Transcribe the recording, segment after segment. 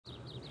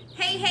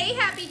Hey,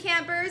 happy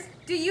campers!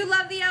 Do you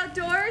love the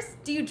outdoors?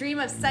 Do you dream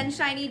of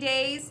sunshiny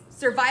days,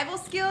 survival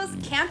skills,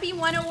 camping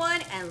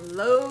 101, and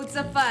loads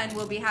of fun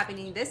will be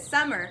happening this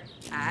summer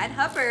at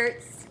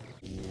Huppertz?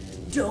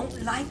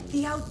 Don't like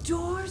the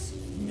outdoors?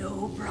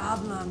 No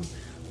problem.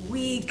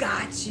 We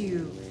got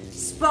you.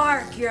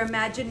 Spark your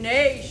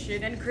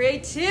imagination and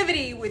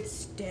creativity with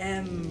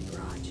STEM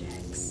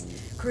projects.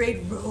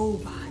 Create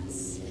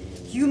robots,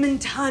 human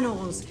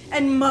tunnels,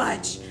 and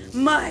much,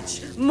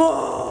 much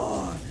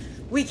more.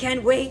 We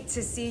can't wait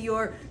to see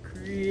your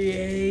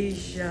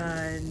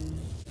creation.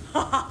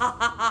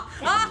 Cut,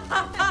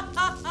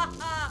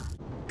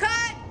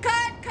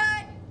 cut,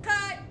 cut,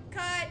 cut,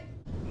 cut.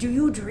 Do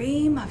you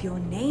dream of your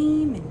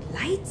name in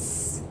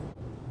lights?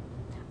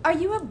 Are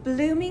you a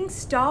blooming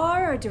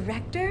star or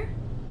director?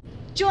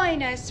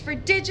 Join us for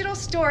digital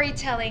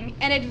storytelling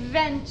and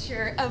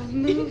adventure of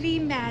movie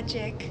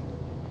magic.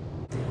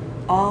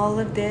 All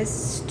of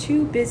this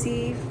too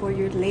busy for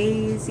your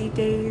lazy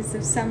days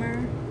of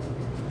summer?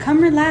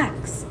 Come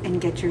relax and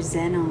get your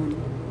Zen on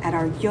at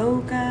our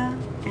yoga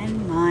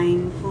and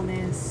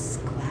mindfulness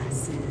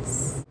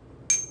classes.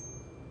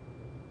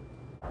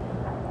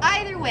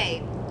 Either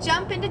way,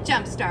 jump into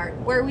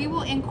Jumpstart, where we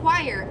will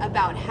inquire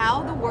about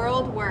how the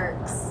world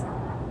works.